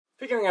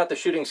Figuring out the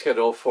shooting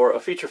schedule for a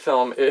feature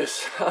film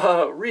is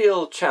a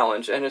real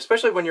challenge, and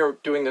especially when you're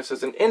doing this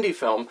as an indie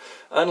film,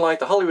 unlike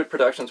the Hollywood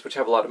productions which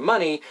have a lot of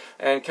money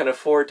and can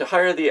afford to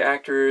hire the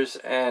actors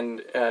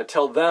and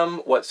tell them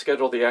what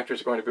schedule the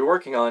actors are going to be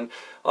working on.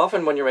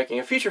 Often when you're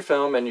making a feature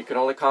film and you can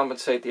only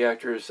compensate the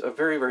actors a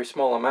very, very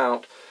small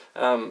amount,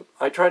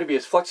 I try to be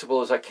as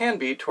flexible as I can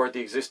be toward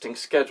the existing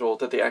schedule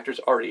that the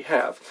actors already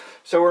have.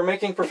 So we're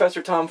making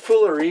Professor Tom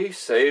Foolery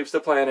Saves the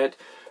Planet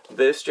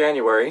this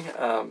January,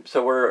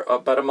 so we're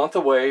about a month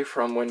away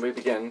from when we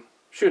begin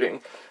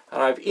shooting.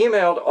 And I've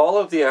emailed all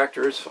of the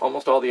actors,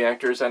 almost all the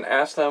actors, and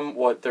asked them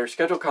what their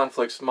schedule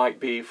conflicts might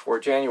be for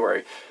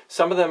January.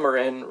 Some of them are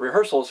in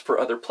rehearsals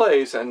for other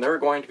plays, and they're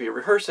going to be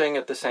rehearsing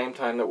at the same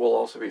time that we'll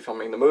also be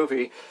filming the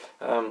movie.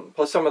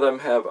 Plus some of them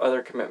have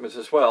other commitments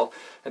as well.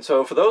 And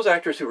so for those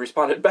actors who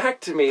responded back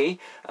to me,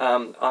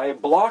 I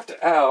blocked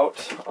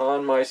out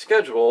on my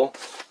schedule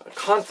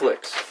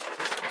conflicts.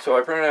 So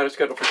I printed out a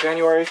schedule for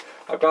January.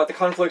 I've got the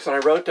conflicts, and I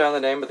wrote down the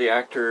name of the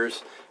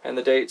actors and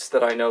the dates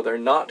that I know they're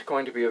not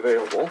going to be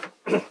available.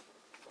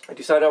 I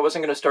decided I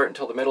wasn't going to start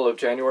until the middle of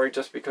January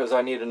just because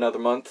I need another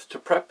month to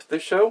prep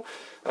this show.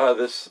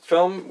 This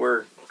film,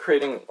 we're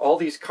creating all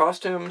these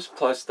costumes,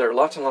 plus there are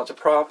lots and lots of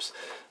props,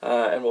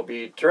 and we'll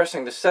be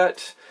dressing the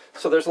set.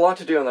 So there's a lot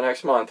to do in the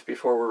next month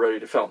before we're ready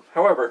to film.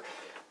 However,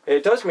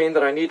 it does mean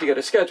that I need to get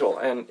a schedule,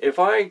 and if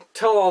I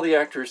tell all the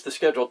actors the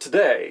schedule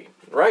today,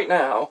 right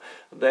now,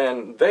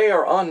 then they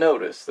are on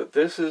notice that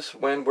this is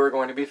when we're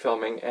going to be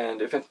filming,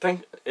 and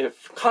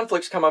if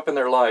conflicts come up in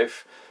their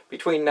life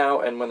between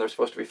now and when they're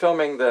supposed to be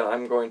filming, then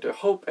I'm going to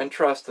hope and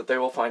trust that they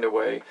will find a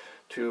way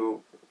to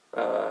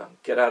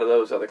get out of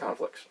those other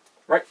conflicts.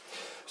 Right?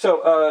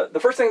 So the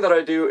first thing that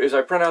I do is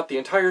I print out the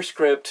entire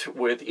script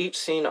with each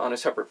scene on a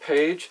separate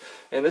page.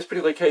 In this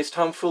particular case,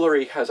 Tom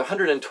Foolery has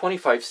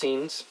 125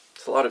 scenes.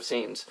 It's a lot of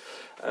scenes.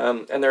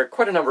 And there are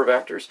quite a number of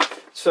actors.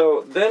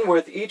 So then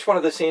with each one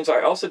of the scenes,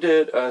 I also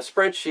did a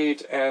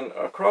spreadsheet, and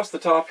across the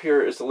top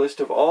here is a list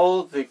of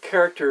all the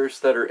characters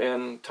that are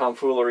in Tom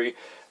Foolery,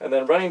 and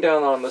then running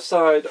down on the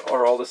side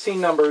are all the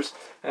scene numbers,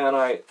 and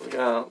I put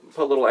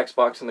a little X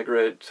box in the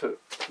grid to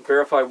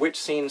verify which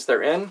scenes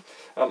they're in.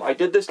 I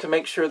did this to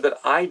make sure that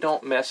I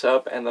don't mess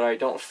up and that I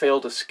don't fail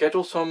to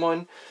schedule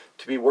someone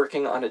to be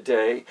working on a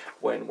day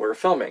when we're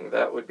filming.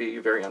 That would be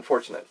very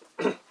unfortunate.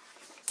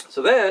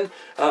 So then,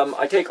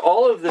 I take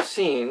all of the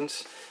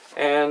scenes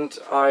and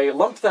I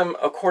lump them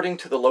according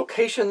to the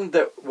location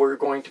that we're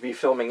going to be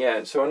filming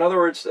in. So in other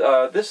words,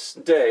 this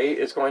day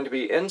is going to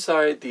be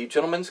inside the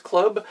Gentlemen's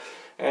Club,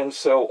 and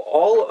so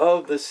all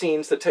of the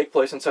scenes that take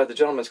place inside the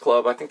Gentlemen's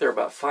Club, I think there are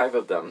about 5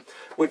 of them,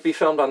 would be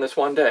filmed on this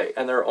one day.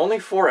 And there are only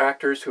 4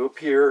 actors who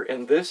appear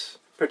in this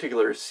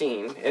particular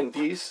scene in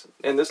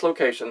this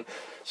location,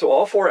 so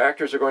all 4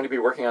 actors are going to be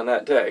working on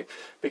that day.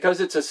 Because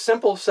it's a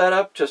simple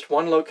setup, just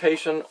one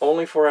location,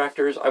 only 4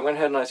 actors, I went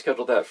ahead and I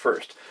scheduled that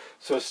first.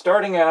 So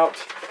starting out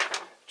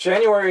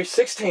January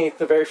 16th,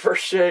 the very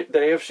first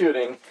day of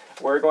shooting,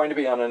 we're going to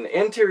be on an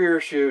interior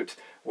shoot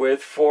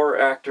with 4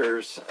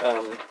 actors,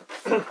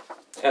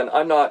 and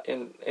I'm not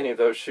in any of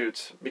those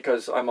shoots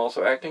because I'm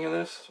also acting in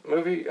this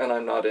movie, and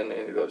I'm not in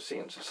any of those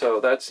scenes. So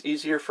that's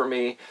easier for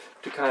me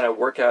to kind of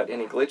work out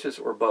any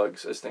glitches or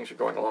bugs as things are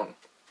going along.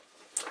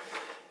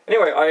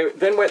 Anyway, I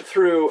then went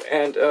through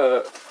and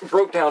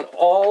broke down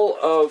all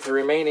of the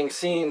remaining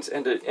scenes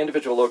into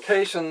individual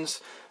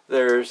locations.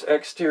 There's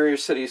exterior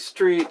city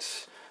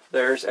streets,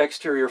 there's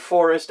exterior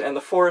forest, and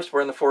the forest,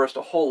 we're in the forest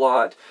a whole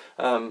lot,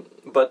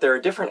 but there are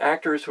different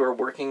actors who are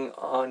working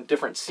on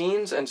different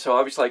scenes, and so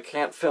obviously I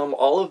can't film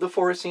all of the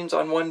forest scenes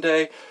on one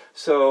day,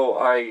 so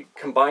I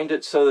combined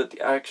it so that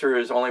the actor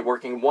is only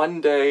working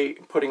one day,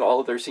 putting all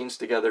of their scenes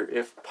together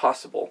if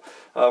possible.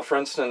 For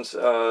instance,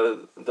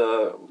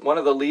 one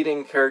of the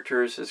leading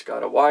characters has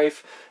got a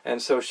wife,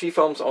 and so she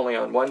films only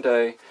on one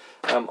day.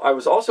 I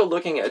was also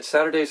looking at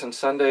Saturdays and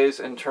Sundays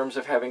in terms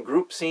of having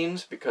group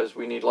scenes, because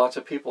we need lots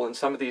of people in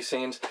some of these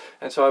scenes,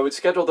 and so I would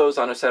schedule those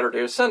on a Saturday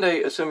or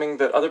Sunday, assuming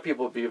that other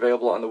people would be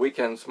available on the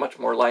weekends, much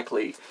more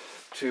likely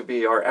to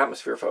be our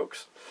atmosphere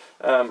folks.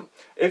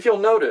 If you'll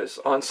notice,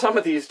 on some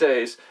of these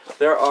days,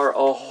 there are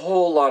a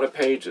whole lot of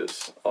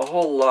pages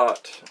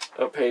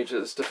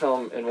to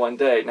film in one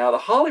day. Now, the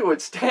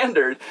Hollywood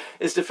standard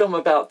is to film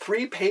about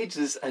 3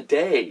 pages a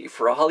day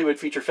for a Hollywood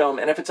feature film,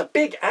 and if it's a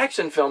big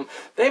action film,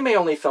 they may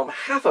only film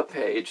half a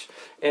page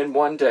in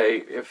one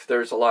day if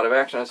there's a lot of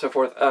action and so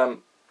forth.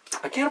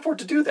 I can't afford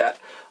to do that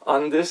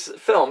on this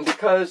film,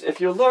 because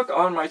if you look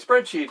on my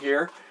spreadsheet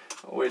here,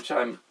 which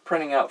I'm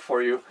printing out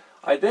for you,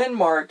 I then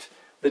marked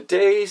the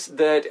days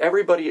that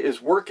everybody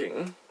is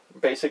working,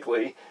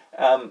 basically,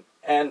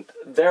 and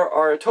there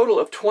are a total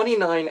of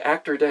 29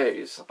 actor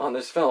days on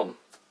this film,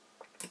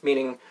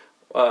 meaning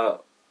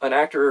an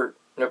actor,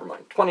 never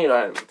mind,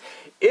 29 of them.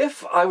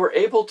 If I were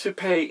able to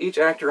pay each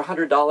actor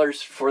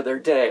 $100 for their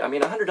day, I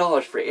mean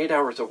 $100 for 8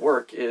 hours of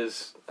work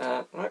is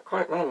not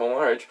quite minimum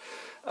wage,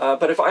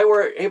 but if I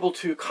were able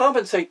to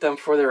compensate them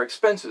for their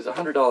expenses,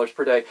 $100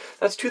 per day,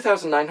 that's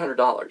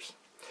 $2,900.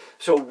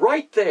 So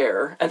right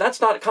there, and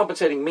that's not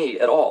compensating me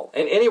at all,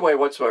 in any way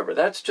whatsoever.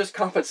 That's just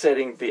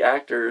compensating the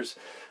actors.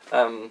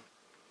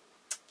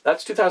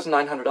 That's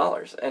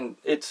 $2,900, and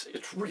it's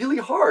really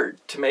hard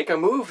to make a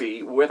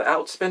movie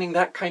without spending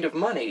that kind of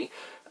money,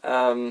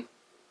 and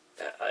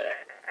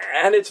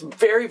it's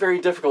very,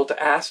 very difficult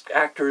to ask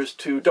actors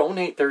to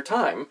donate their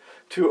time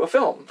to a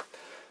film.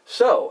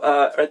 So,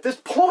 at this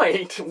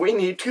point, we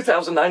need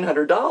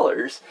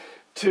 $2,900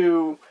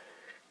 to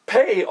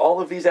pay all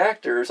of these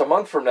actors a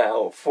month from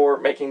now for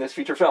making this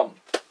feature film.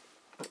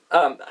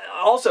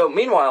 Also,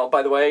 meanwhile,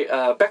 by the way,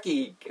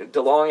 Becky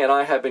DeLong and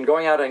I have been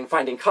going out and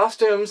finding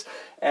costumes,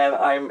 and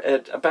I'm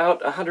at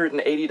about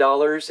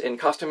 $180 in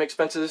costume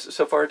expenses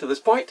so far to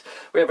this point.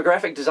 We have a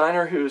graphic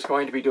designer who's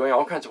going to be doing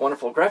all kinds of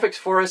wonderful graphics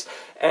for us,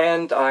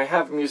 and I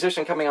have a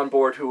musician coming on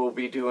board who will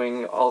be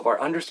doing all of our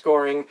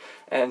underscoring,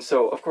 and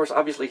so, of course,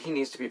 obviously he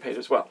needs to be paid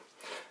as well.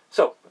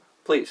 So,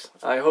 please,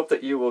 I hope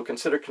that you will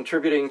consider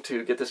contributing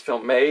to get this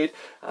film made.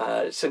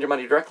 Send your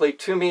money directly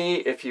to me.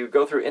 If you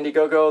go through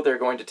Indiegogo, they're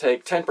going to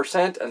take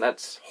 10%, and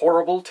that's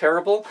horrible,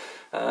 terrible.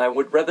 I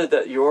would rather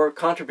that your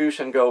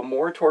contribution go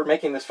more toward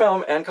making this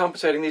film and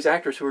compensating these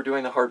actors who are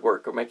doing the hard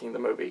work of making the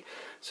movie.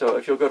 So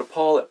if you'll go to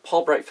Paul at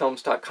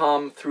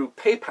paulbrightfilms.com through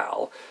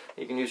PayPal,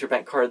 you can use your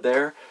bank card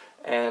there.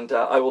 And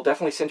I will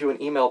definitely send you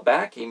an email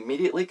back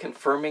immediately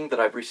confirming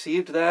that I've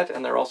received that,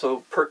 and there are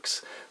also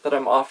perks that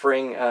I'm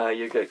offering.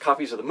 You get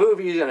copies of the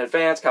movie in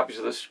advance, copies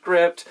of the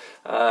script,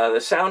 the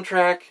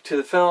soundtrack to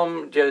the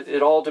film.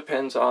 It all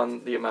depends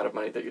on the amount of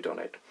money that you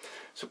donate.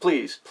 So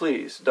please,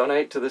 please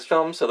donate to this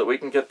film so that we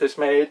can get this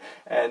made,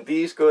 and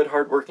these good,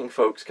 hard-working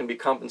folks can be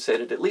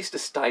compensated at least a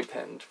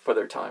stipend for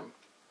their time.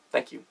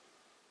 Thank you.